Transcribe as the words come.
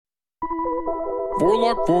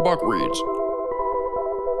Warlock Vorobok Reads.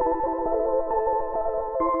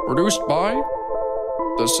 Produced by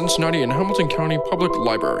the Cincinnati and Hamilton County Public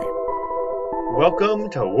Library. Welcome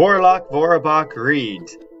to Warlock Vorobok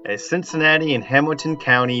Reads, a Cincinnati and Hamilton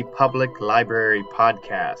County Public Library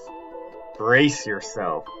podcast. Brace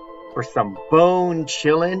yourself for some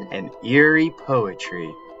bone-chilling and eerie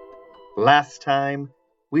poetry. Last time,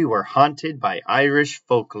 we were haunted by Irish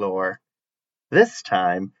folklore. This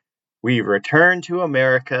time, we return to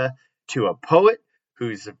America to a poet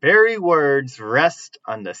whose very words rest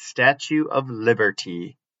on the Statue of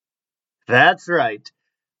Liberty. That's right,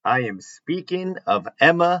 I am speaking of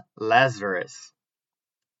Emma Lazarus.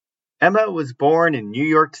 Emma was born in New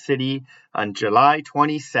York City on July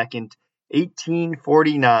 22nd,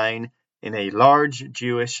 1849, in a large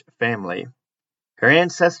Jewish family. Her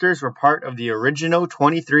ancestors were part of the original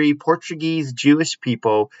 23 Portuguese Jewish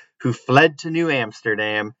people who fled to New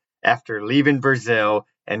Amsterdam after leaving Brazil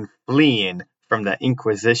and fleeing from the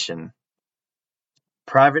Inquisition.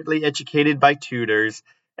 Privately educated by tutors,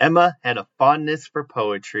 Emma had a fondness for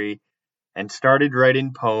poetry and started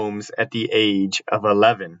writing poems at the age of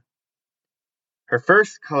 11. Her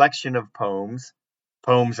first collection of poems,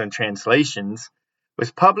 Poems and Translations,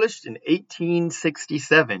 was published in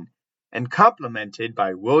 1867 and complemented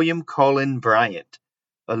by William Cullen Bryant,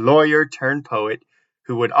 a lawyer turned poet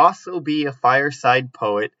who would also be a fireside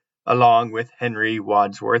poet along with Henry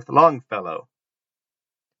Wadsworth Longfellow.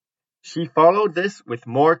 She followed this with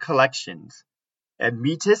more collections,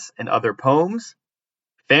 Admetus and Other Poems,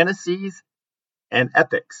 Fantasies, and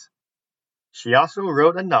Epics. She also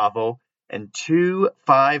wrote a novel and 2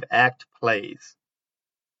 5-act plays.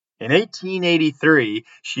 In 1883,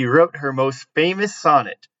 she wrote her most famous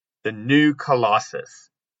sonnet, The New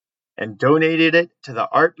Colossus, and donated it to the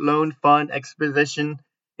Art Loan Fund Exposition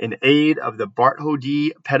in aid of the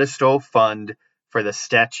Bartholdi Pedestal Fund for the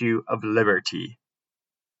Statue of Liberty.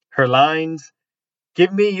 Her lines,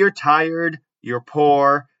 "Give me your tired, your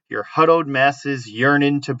poor, your huddled masses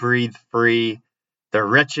yearning to breathe free, the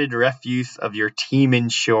wretched refuse of your teeming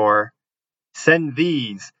shore. Send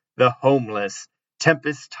these, the homeless,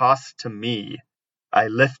 tempest-tossed to me. I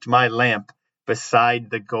lift my lamp beside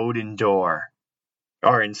the golden door,"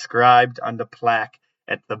 are inscribed on the plaque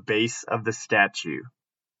at the base of the statue.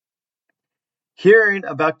 Hearing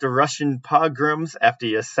about the Russian pogroms after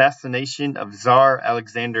the assassination of Tsar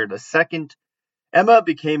Alexander II, Emma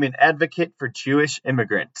became an advocate for Jewish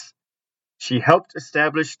immigrants. She helped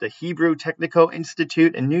establish the Hebrew Technical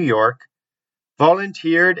Institute in New York,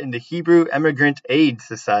 volunteered in the Hebrew Immigrant Aid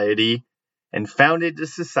Society, and founded the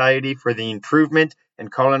Society for the Improvement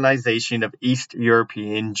and Colonization of East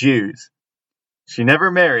European Jews. She never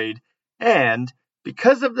married, and,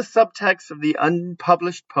 because of the subtext of the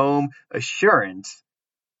unpublished poem Assurance,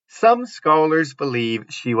 some scholars believe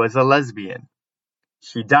she was a lesbian.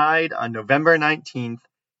 She died on November 19th,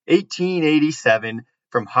 1887,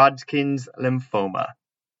 from Hodgkin's lymphoma.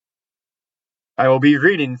 I will be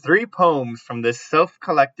reading 3 poems from this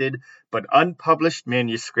self-collected but unpublished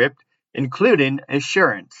manuscript, including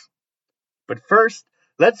Assurance. But first,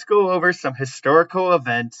 let's go over some historical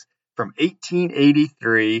events from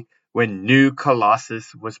 1883 when New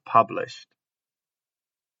Colossus was published.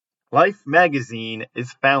 Life magazine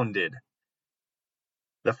is founded.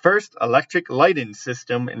 The first electric lighting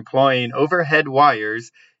system employing overhead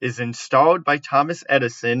wires is installed by Thomas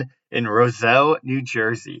Edison in Roselle, New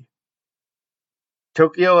Jersey.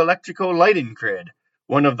 Tokyo Electrical Lighting Grid,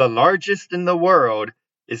 one of the largest in the world,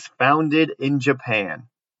 is founded in Japan.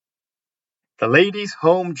 The Ladies'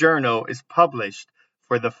 Home Journal is published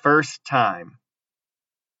for the first time.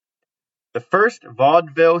 The first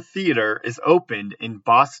vaudeville theater is opened in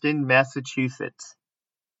Boston, Massachusetts.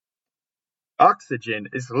 Oxygen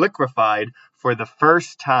is liquefied for the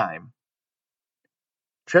first time.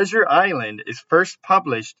 Treasure Island is first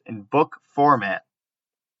published in book format.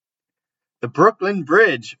 The Brooklyn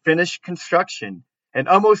Bridge finished construction, and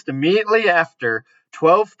almost immediately after,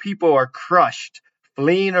 12 people are crushed,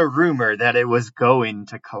 fleeing a rumor that it was going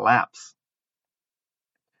to collapse.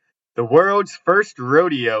 The world's first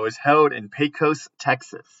rodeo is held in Pecos,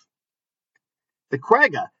 Texas. The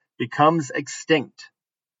quagga becomes extinct.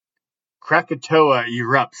 Krakatoa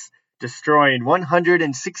erupts, destroying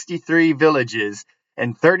 163 villages,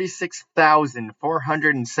 and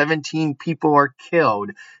 36,417 people are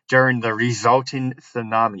killed during the resulting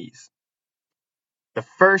tsunamis. The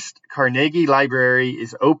first Carnegie Library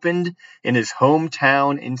is opened in his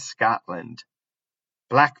hometown in Scotland.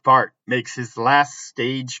 Black Bart makes his last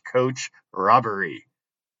stagecoach robbery.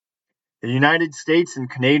 The United States and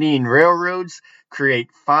Canadian railroads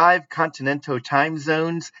create 5 continental time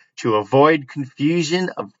zones to avoid confusion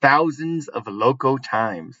of thousands of local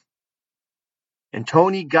times.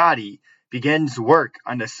 Antoni Gaudí begins work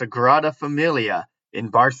on the Sagrada Familia in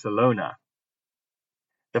Barcelona.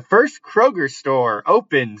 The first Kroger store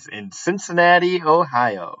opens in Cincinnati,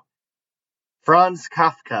 Ohio. Franz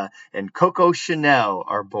Kafka and Coco Chanel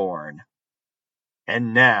are born.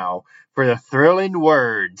 And now for the thrilling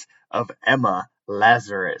words of Emma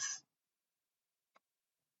Lazarus.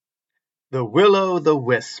 The Will O'the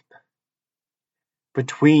Wisp.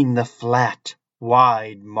 Between the flat,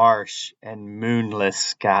 wide marsh and moonless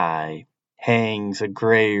sky hangs a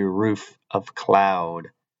grey roof of cloud.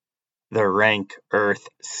 The rank earth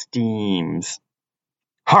steams.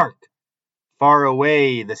 Hark! Far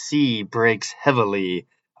away the sea breaks heavily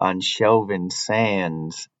on shelven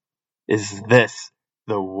sands. Is this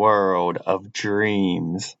the world of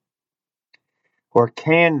dreams? Or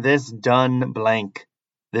can this dun blank,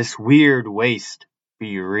 this weird waste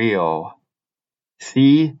be real?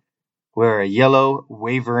 See, where a yellow,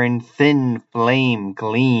 wavering, thin flame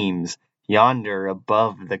gleams yonder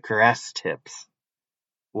above the grass tips.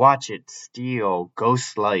 Watch it steal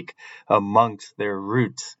ghost-like amongst their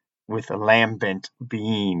roots with lambent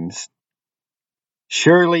beams.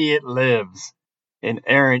 Surely it lives, an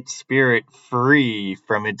errant spirit free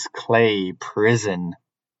from its clay prison.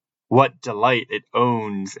 What delight it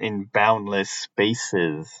owns in boundless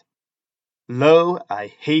spaces. Lo,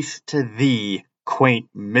 I haste to thee, quaint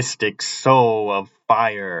mystic soul of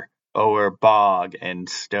fire, o'er bog and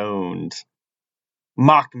stones.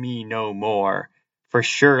 Mock me no more, for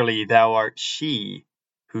surely thou art she,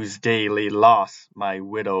 whose daily loss my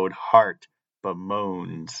widowed heart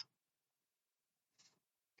bemoans.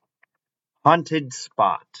 Haunted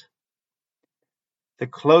Spot. The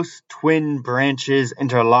close twin branches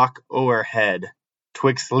interlock o'erhead.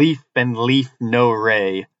 Twixt leaf and leaf no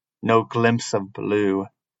ray, no glimpse of blue.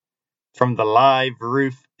 From the live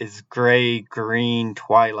roof is grey-green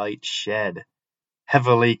twilight shed.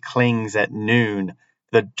 Heavily clings at noon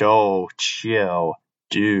the dull, chill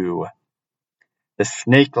dew. The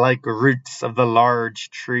snake-like roots of the large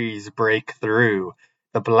trees break through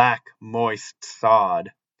the black, moist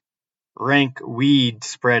sod. Rank weed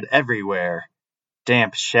spread everywhere.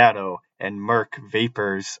 Damp shadow and murk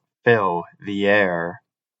vapors fill the air.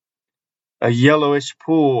 A yellowish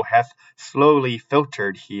pool hath slowly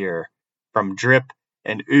filtered here, from drip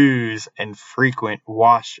and ooze and frequent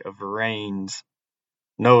wash of rains.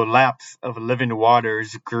 No lapse of living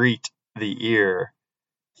waters greet the ear.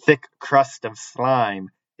 Thick crust of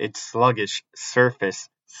slime its sluggish surface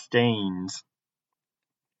stains.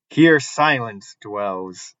 Here silence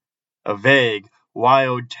dwells. A vague,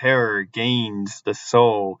 wild terror gains the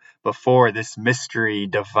soul before this mystery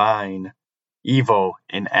divine. Evil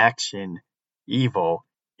in action, evil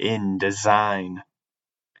in design.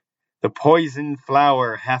 The poison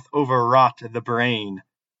flower hath overwrought the brain.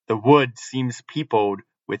 The wood seems peopled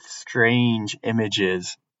with strange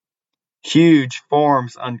images. Huge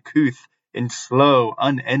forms uncouth in slow,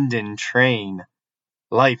 unending train.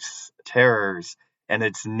 Life's terrors and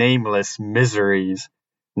its nameless miseries,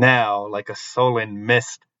 now like a sullen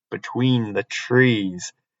mist between the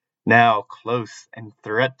trees, now close and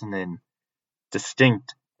threatening,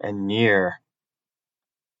 distinct and near.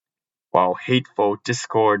 While hateful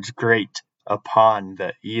discords grate upon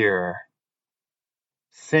the ear.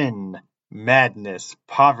 Sin, madness,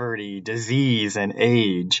 poverty, disease, and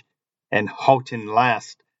age, and halting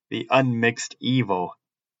last the unmixed evil,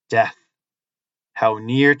 death. How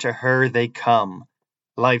near to her they come,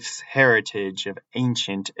 life's heritage of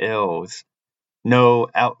ancient ills. No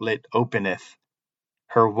outlet openeth.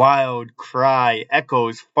 Her wild cry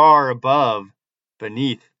echoes far above,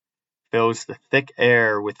 beneath fills the thick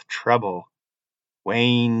air with trouble,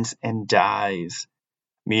 wanes and dies,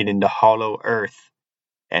 meeting the hollow earth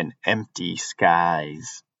and empty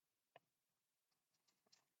skies.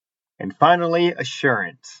 And finally,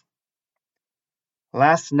 assurance.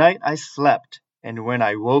 Last night I slept, and when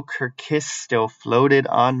I woke her kiss still floated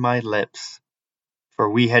on my lips. For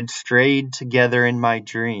we had strayed together in my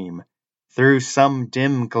dream, through some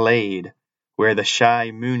dim glade, where the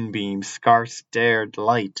shy moonbeam scarce dared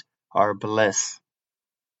light our bliss.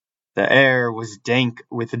 The air was dank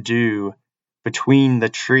with dew. Between the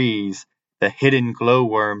trees the hidden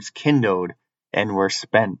glowworms kindled and were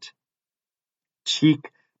spent.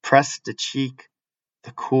 Cheek pressed to cheek,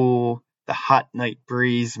 the cool, the hot night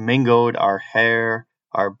breeze mingled our hair,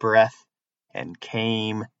 our breath, and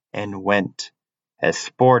came and went, as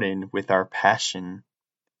sporting with our passion.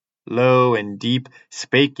 Low and deep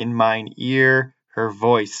spake in mine ear her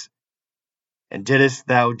voice, And didst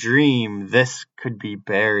thou dream this could be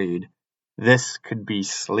buried, this could be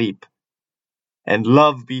sleep, and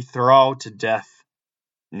love be thrall to death?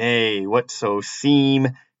 Nay, whatso seem,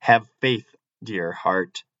 have faith, dear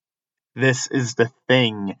heart. This is the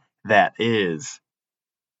thing that is.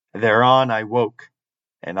 Thereon I woke,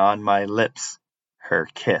 and on my lips her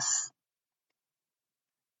kiss.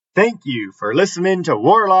 Thank you for listening to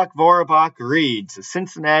Warlock Vorobok Reads, a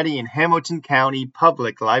Cincinnati and Hamilton County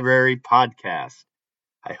Public Library podcast.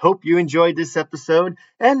 I hope you enjoyed this episode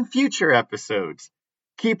and future episodes.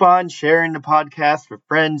 Keep on sharing the podcast with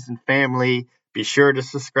friends and family. Be sure to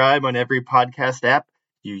subscribe on every podcast app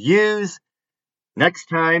you use. Next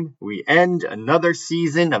time, we end another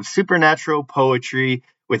season of supernatural poetry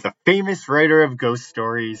with a famous writer of ghost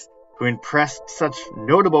stories who impressed such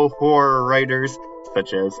notable horror writers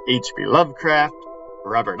such as H.P. Lovecraft,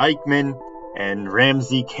 Robert Eichmann, and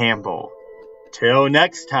Ramsey Campbell. Till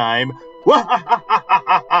next time,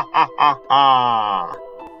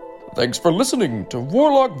 Thanks for listening to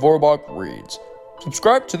Warlock Vorobok Reads.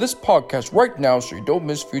 Subscribe to this podcast right now so you don't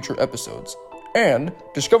miss future episodes. And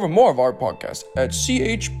discover more of our podcasts at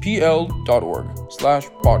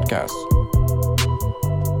chpl.org/podcasts.